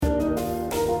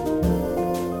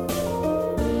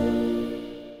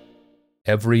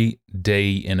Every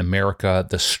day in America,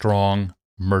 the strong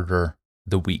murder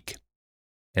the weak.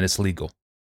 And it's legal.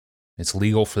 It's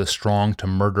legal for the strong to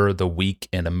murder the weak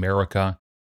in America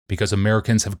because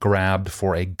Americans have grabbed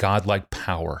for a godlike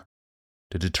power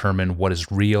to determine what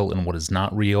is real and what is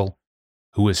not real,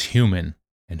 who is human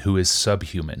and who is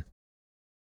subhuman.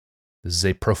 This is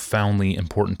a profoundly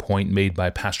important point made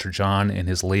by Pastor John in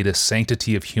his latest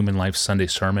Sanctity of Human Life Sunday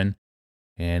sermon,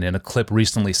 and in a clip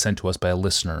recently sent to us by a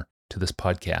listener to this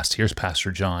podcast. Here's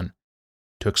Pastor John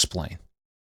to explain.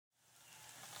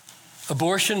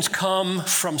 Abortions come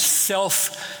from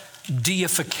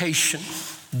self-deification.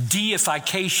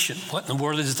 Deification. What in the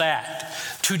world is that?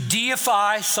 To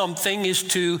deify something is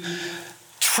to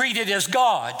treat it as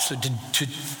God. So to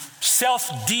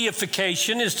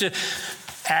self-deification is to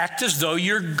act as though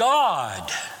you're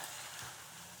God.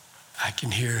 I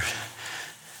can hear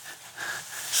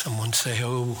someone say,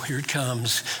 oh, here it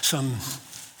comes, some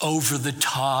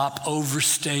over-the-top,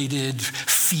 overstated,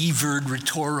 fevered,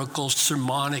 rhetorical,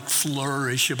 sermonic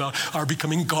flourish about our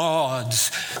becoming gods.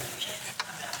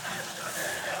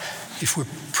 If we're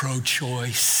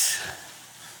pro-choice,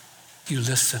 you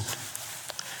listen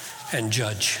and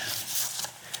judge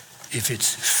if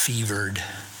it's fevered.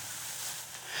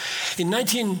 In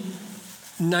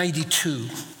 1992,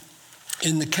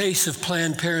 in the case of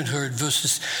Planned Parenthood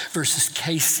versus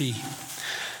Casey,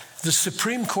 the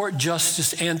Supreme Court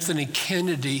Justice Anthony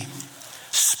Kennedy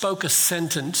spoke a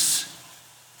sentence,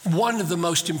 one of the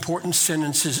most important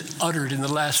sentences uttered in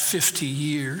the last 50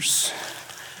 years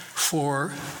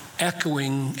for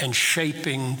echoing and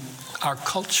shaping our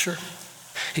culture.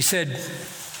 He said,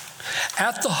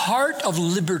 "At the heart of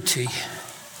liberty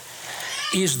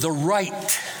is the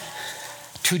right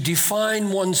to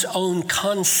define one's own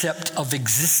concept of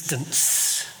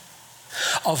existence,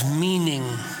 of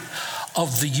meaning,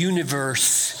 of the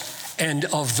universe, and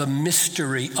of the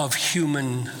mystery of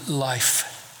human life."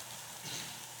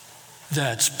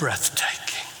 That's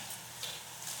breathtaking.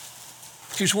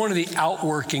 Here's one of the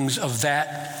outworkings of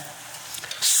that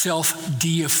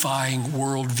self-deifying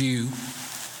worldview.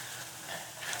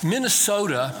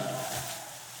 Minnesota,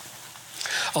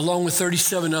 along with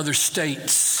 37 other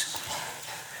states,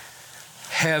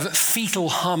 have fetal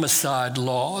homicide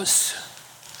laws.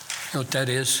 You know what that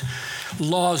is?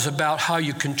 Laws about how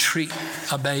you can treat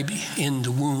a baby in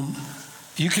the womb.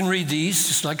 You can read these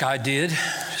just like I did.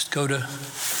 Just go to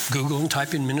Google and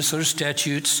type in Minnesota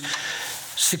statutes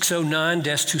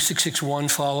 609-2661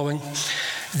 following.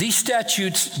 These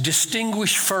statutes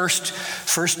distinguish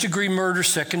first-degree murder,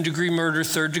 second-degree murder,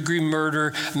 third-degree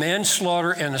murder,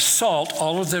 manslaughter, and assault,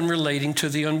 all of them relating to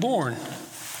the unborn.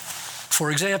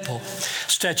 For example,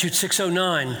 Statute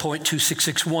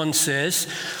 609.2661 says,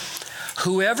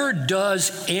 "Whoever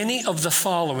does any of the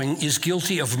following is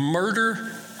guilty of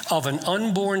murder of an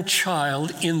unborn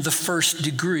child in the first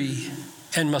degree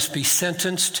and must be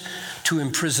sentenced to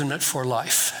imprisonment for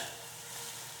life."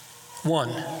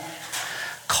 1,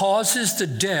 causes the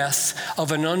death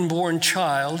of an unborn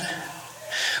child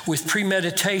with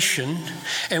premeditation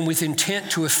and with intent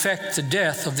to effect the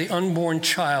death of the unborn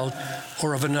child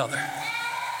or of another.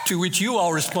 To which you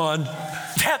all respond,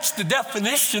 that's the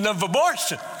definition of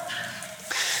abortion.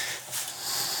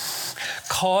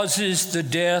 Causes the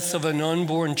death of an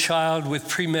unborn child with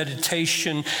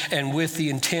premeditation and with the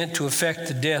intent to effect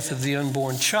the death of the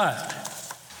unborn child.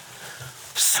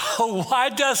 So why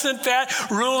doesn't that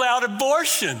rule out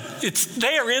abortion? It's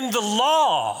there in the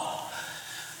law.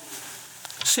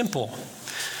 Simple.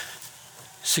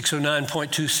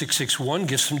 609.2661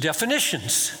 gives some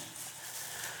definitions.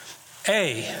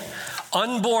 A,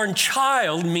 unborn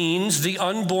child means the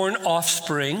unborn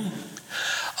offspring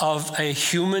of a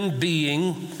human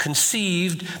being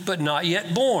conceived but not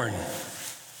yet born.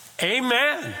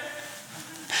 Amen.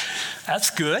 That's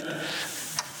good.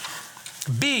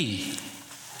 B,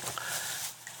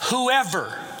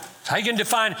 whoever. How you going to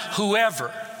define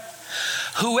whoever?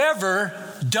 Whoever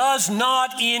does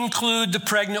not include the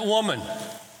pregnant woman.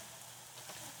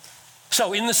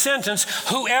 So in the sentence,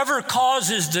 whoever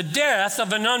causes the death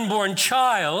of an unborn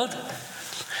child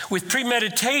with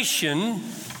premeditation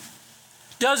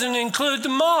doesn't include the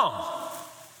mom.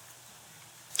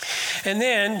 And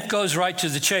then goes right to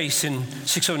the chase in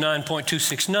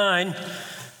 609.269.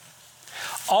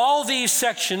 All these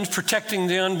sections protecting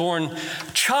the unborn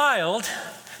child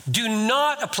do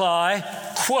not apply,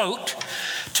 quote,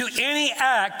 to any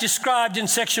act described in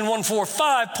section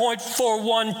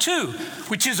 145.412,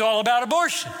 which is all about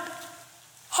abortion.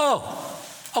 Oh,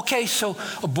 okay, so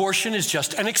abortion is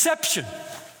just an exception.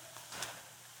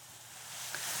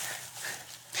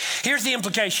 Here's the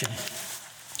implication.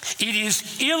 It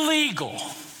is illegal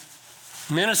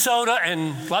Minnesota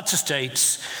and lots of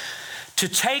states, to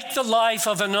take the life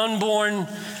of an unborn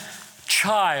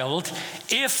child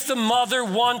if the mother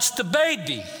wants the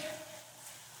baby.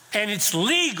 And it's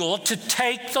legal to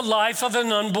take the life of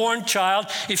an unborn child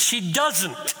if she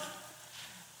doesn't.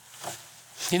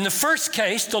 In the first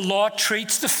case, the law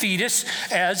treats the fetus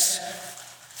as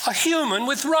a human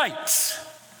with rights.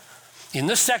 In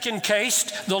the second case,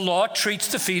 the law treats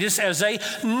the fetus as a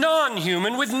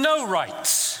non-human with no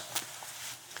rights.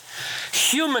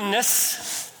 Humanness,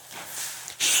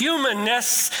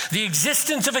 the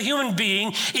existence of a human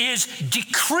being, is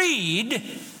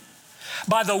decreed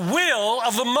by the will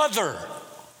of the mother.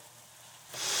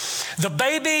 The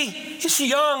baby is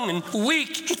young and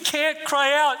weak. It can't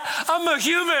cry out, "I'm a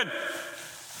human."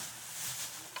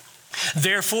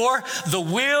 Therefore, the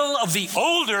will of the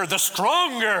older, the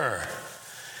stronger,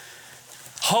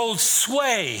 holds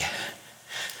sway.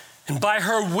 And by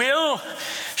her will,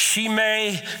 she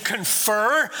may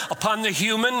confer upon the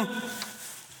human,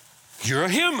 "You're a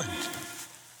human,"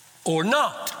 or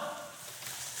not.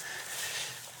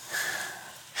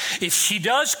 If she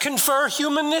does confer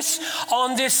humanness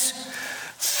on this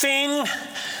thing,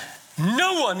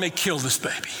 no one may kill this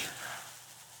baby.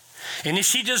 And if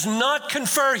she does not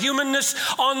confer humanness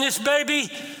on this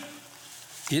baby,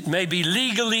 it may be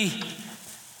legally,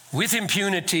 with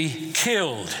impunity,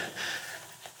 killed.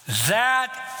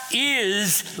 That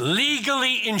is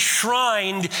legally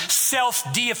enshrined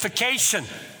self-deification.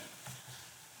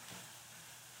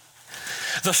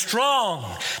 The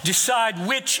strong decide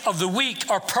which of the weak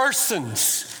are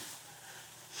persons.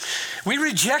 We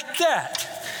reject that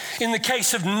in the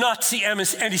case of Nazi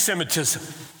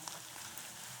anti-Semitism.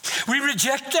 We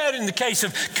reject that in the case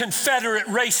of Confederate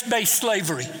race-based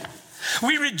slavery.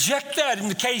 We reject that in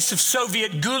the case of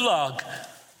Soviet Gulag.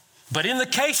 But in the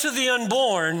case of the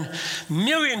unborn,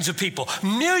 millions of people,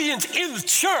 millions in the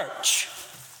church,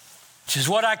 which is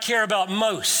what I care about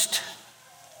most,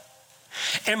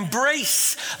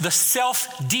 embrace the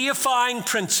self-deifying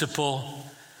principle.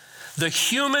 The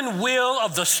human will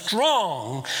of the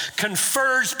strong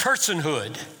confers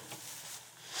personhood.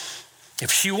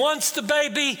 If she wants the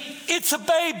baby, it's a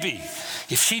baby.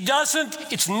 If she doesn't,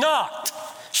 it's not.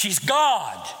 She's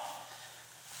God.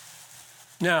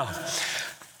 Now,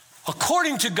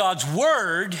 according to God's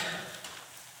word,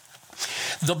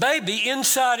 the baby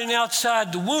inside and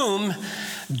outside the womb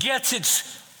gets its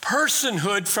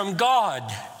personhood from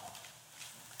God.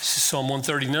 This is Psalm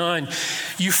 139.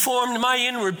 You formed my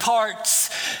inward parts.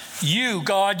 You,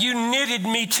 God, you knitted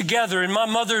me together in my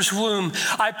mother's womb.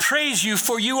 I praise you,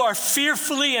 for you are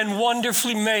fearfully and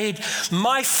wonderfully made.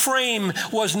 My frame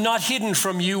was not hidden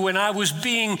from you when I was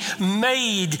being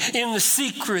made in the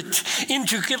secret,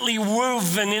 intricately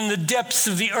woven in the depths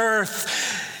of the earth.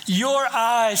 Your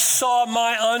eyes saw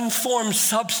my unformed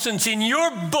substance. In your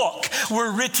book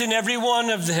were written, every one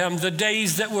of them, the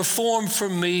days that were formed for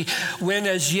me, when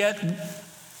as yet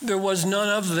there was none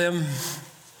of them.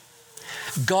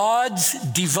 God's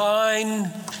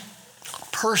divine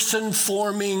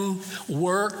person-forming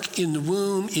work in the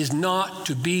womb is not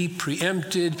to be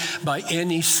preempted by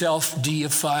any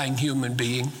self-deifying human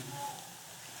being.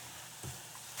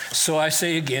 So I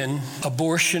say again,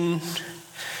 abortion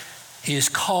is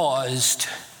caused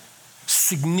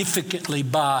significantly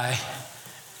by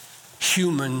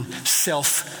human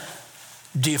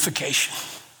self-deification.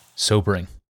 Sobering.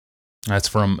 That's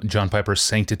from John Piper's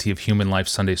Sanctity of Human Life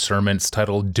Sunday sermon. It's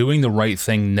titled, Doing the Right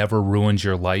Thing Never Ruins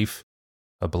Your Life,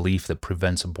 a Belief That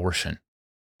Prevents Abortion,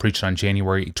 preached on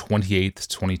January 28th,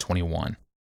 2021.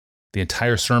 The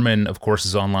entire sermon, of course,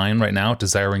 is online right now at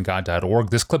desiringgod.org.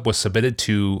 This clip was submitted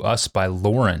to us by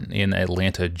Lauren in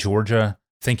Atlanta, Georgia.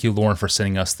 Thank you, Lauren, for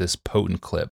sending us this potent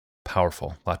clip.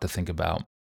 Powerful, a lot to think about.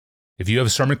 If you have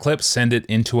a sermon clip, send it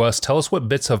in to us. Tell us what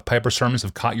bits of Piper sermons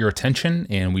have caught your attention,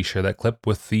 and we share that clip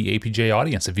with the APJ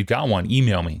audience. If you've got one,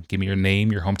 email me. Give me your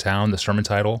name, your hometown, the sermon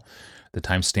title, the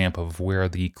timestamp of where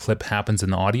the clip happens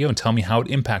in the audio, and tell me how it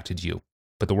impacted you.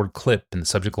 Put the word clip in the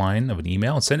subject line of an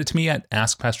email and send it to me at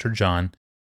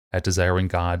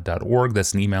askpastorjohn@desiringgod.org.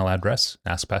 That's an email address,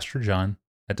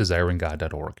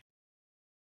 askpastorjohn@desiringgod.org.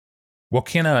 Well,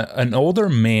 can an older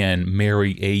man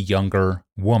marry a younger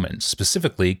woman?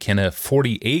 Specifically, can a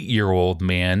 48-year-old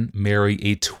man marry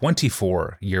a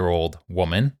 24-year-old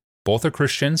woman? Both are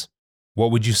Christians.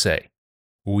 What would you say?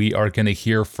 We are going to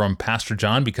hear from Pastor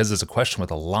John because it's a question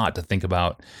with a lot to think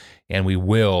about, and we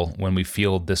will when we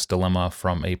field this dilemma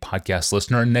from a podcast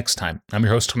listener next time. I'm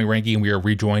your host, Tony Reinke, and we are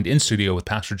rejoined in studio with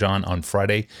Pastor John on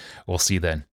Friday. We'll see you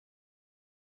then.